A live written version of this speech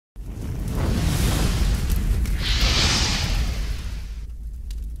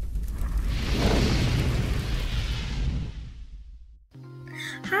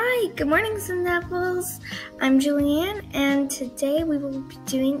Good morning, Sun Devils. I'm Julianne, and today we will be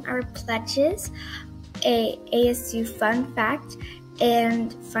doing our pledges, a ASU fun fact,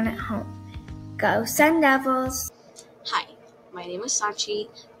 and fun at home. Go Sun Devils! Hi, my name is Sachi.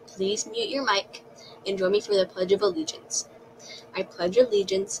 Please mute your mic and join me for the Pledge of Allegiance. I pledge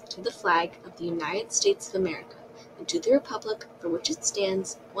allegiance to the flag of the United States of America and to the republic for which it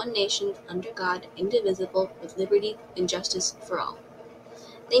stands, one nation, under God, indivisible, with liberty and justice for all.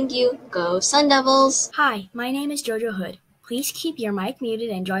 Thank you. Go Sun Devils! Hi, my name is Jojo Hood. Please keep your mic muted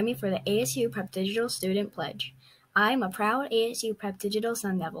and join me for the ASU Prep Digital Student Pledge. I'm a proud ASU Prep Digital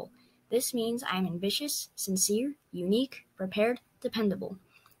Sun Devil. This means I'm ambitious, sincere, unique, prepared, dependable.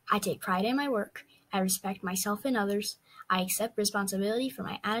 I take pride in my work. I respect myself and others. I accept responsibility for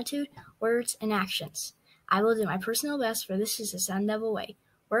my attitude, words, and actions. I will do my personal best, for this is the Sun Devil way.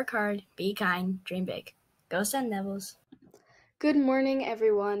 Work hard, be kind, dream big. Go Sun Devils! Good morning,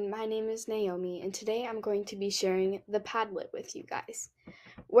 everyone. My name is Naomi, and today I'm going to be sharing the Padlet with you guys.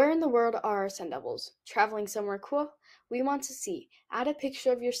 Where in the world are our Sun Devils? Traveling somewhere cool? We want to see. Add a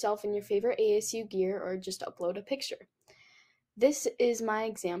picture of yourself in your favorite ASU gear, or just upload a picture. This is my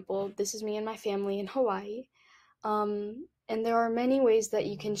example. This is me and my family in Hawaii. And there are many ways that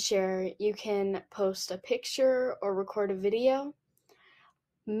you can share. You can post a picture or record a video.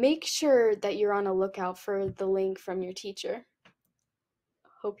 Make sure that you're on a lookout for the link from your teacher.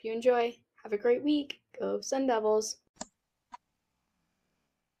 Hope you enjoy. Have a great week. Go Sun Devils!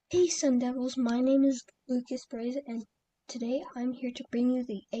 Hey Sun Devils, my name is Lucas Braze, and today I'm here to bring you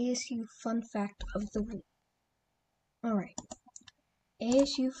the ASU Fun Fact of the Week. Alright,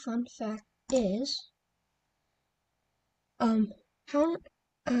 ASU Fun Fact is,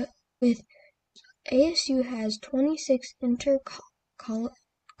 with ASU has 26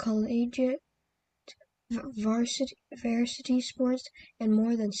 intercollegiate varsity sports and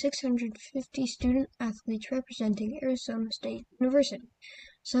more than 650 student athletes representing Arizona State University.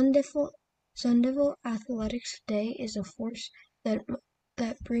 Sun Devil Athletics Day is a force that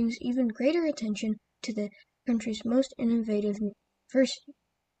brings even greater attention to the country's most innovative university.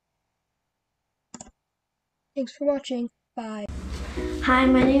 Thanks for watching. Bye. Hi,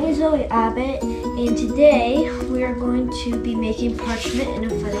 my name is Zoe Abbott, and today we are going to be making parchment in a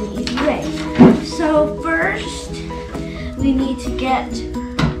fun and easy way. So first, we need to get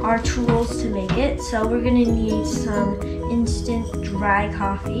our tools to make it. So we're going to need some instant dry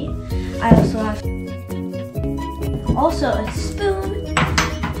coffee. I also have a spoon,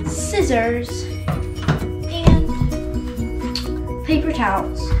 scissors, and paper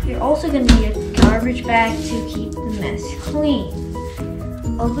towels. You're also going to need a garbage bag to keep the mess clean.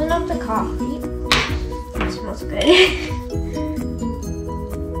 Open up the coffee. It smells good.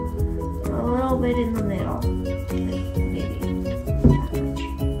 A little bit in the middle. Maybe that much.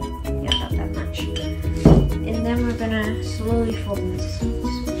 Yeah, not that much. And then we're gonna slowly fold into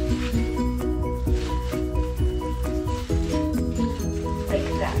slices. Like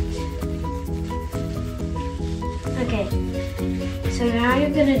that. Okay. So now you're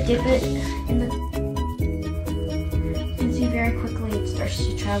gonna dip it in the. You can see very quickly it starts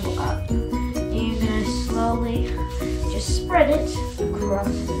to travel up. And you're gonna slowly just spread it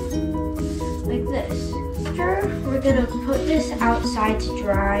across like this. After, we're gonna put this outside to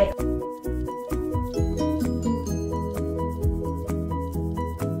dry.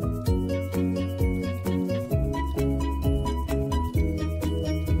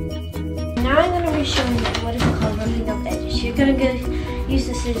 Now I'm gonna be showing you what is called rounding up edges. You're gonna use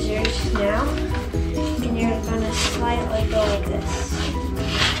the scissors now, and you're gonna slide it go like this.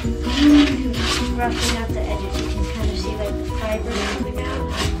 Roughing out the edges, you can kind of see like the fiber coming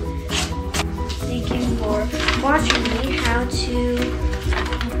out. Thank you for watching me how to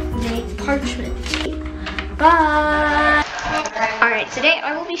make parchment. Bye! Alright, today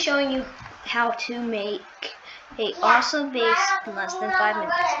I will be showing you how to make a awesome base in less than 5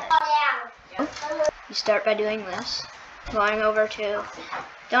 minutes. You start by doing this. Going over to,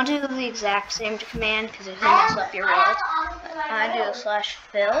 don't do the exact same command because it will mess up your world. I do a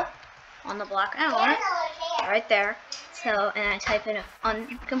 /fill on the block I want, right there. So, and I type in an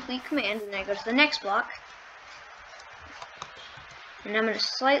incomplete command, and then I go to the next block. And I'm going to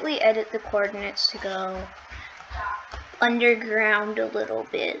slightly edit the coordinates to go underground a little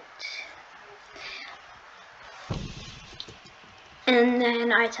bit. And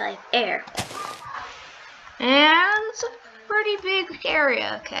then I type air. And it's a pretty big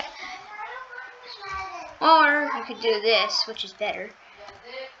area, okay. Or you could do this, which is better.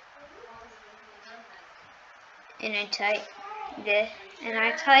 And I type this, and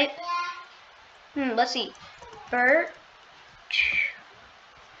I type, let's see, birch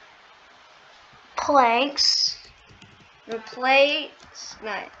planks and place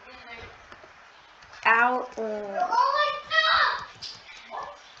that out on.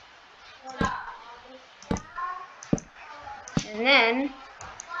 And then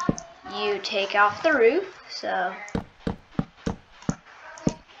you take off the roof. So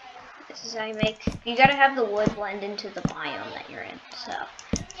this is how you make. You gotta have the wood blend into the biome that you're in. So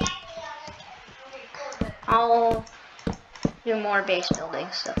I'll do more base building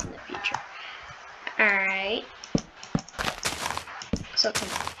stuff in the future. Alright. So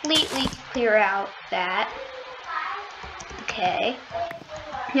completely clear out that. Okay.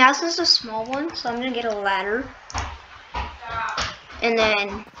 Now this is a small one, so I'm gonna get a ladder. And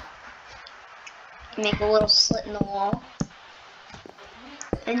then make a little slit in the wall.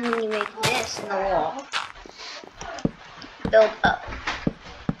 And then you make this in the wall. Build up.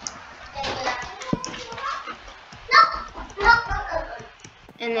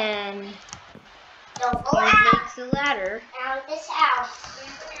 And then you make the ladder.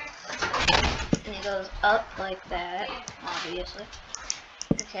 And it goes up like that, obviously.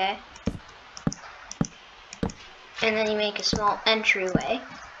 Okay. And then you make a small entryway.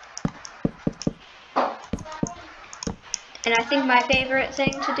 And I think my favorite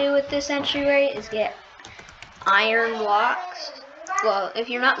thing to do with this entryway is get iron blocks. Well, if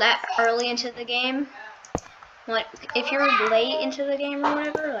you're not that early into the game, like if you're late into the game or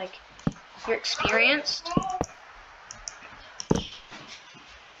whatever, like if you're experienced,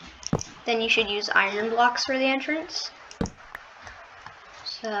 then you should use iron blocks for the entrance.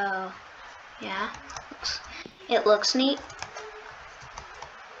 So, yeah, it looks neat.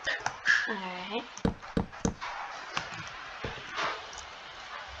 Alright.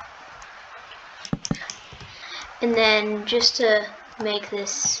 And then just to make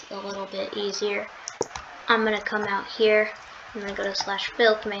this a little bit easier, I'm gonna come out here. I'm gonna go to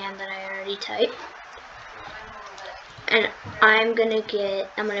 /fill command that I already typed. And I'm gonna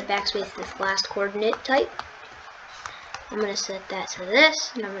backspace this last coordinate type. I'm gonna set that to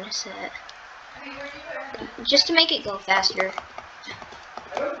this, and I'm gonna set, just to make it go faster,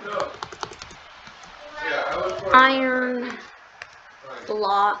 iron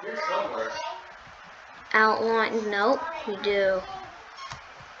block outline. Nope, we do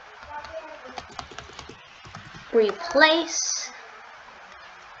replace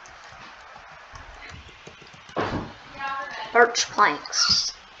birch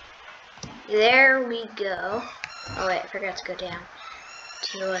planks. There we go. Oh wait, I forgot to go down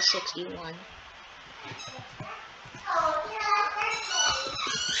to 61.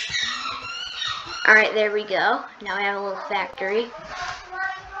 Alright, there we go. Now I have a little factory.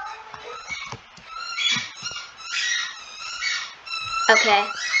 Okay,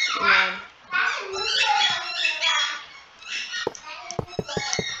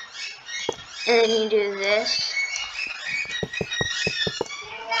 and then you do this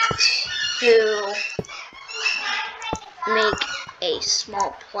to make a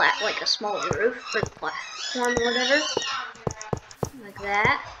small like a small roof for the platform or whatever, like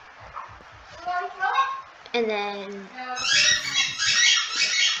that. And then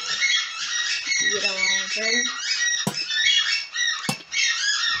you get a lantern.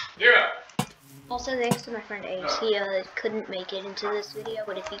 Yeah. Also, thanks to my friend Ace, he couldn't make it into this video,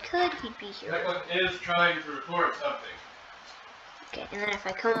 but if he could, he'd be here. That one is trying to record something. Okay, and then if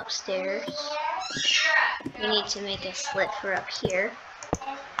I come upstairs, you need to make a slit for up here.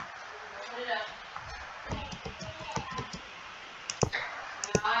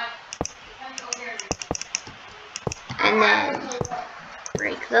 And then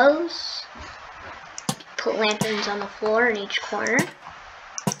break those. Put lanterns on the floor in each corner.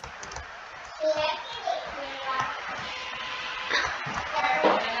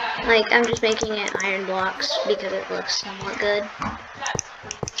 Like, I'm just making it iron blocks because it looks somewhat good.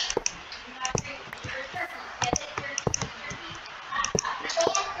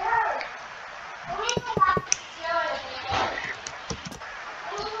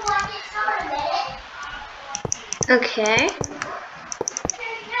 Okay.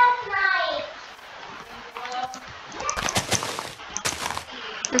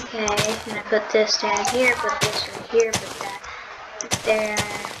 Okay, and I put this down here, put this right here, put that right there,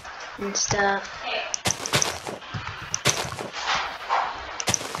 and stuff.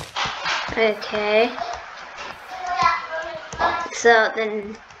 Okay. So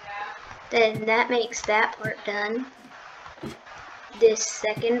then that makes that part done. This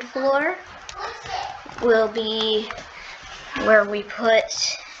second floor will be where we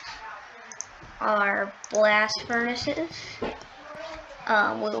put our blast furnaces.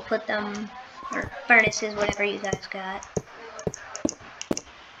 We'll put them, or furnaces, whatever you guys got.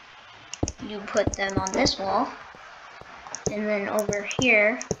 you put them on this wall. And then over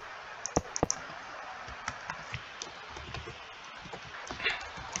here,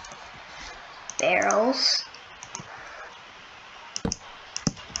 barrels.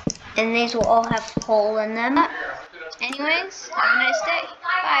 And these will all have hole in them. Anyways, have a nice day.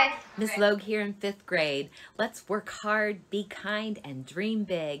 Bye. Miss Logue here in 5th grade. Let's work hard, be kind, and dream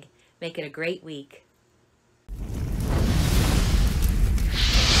big. Make it a great week.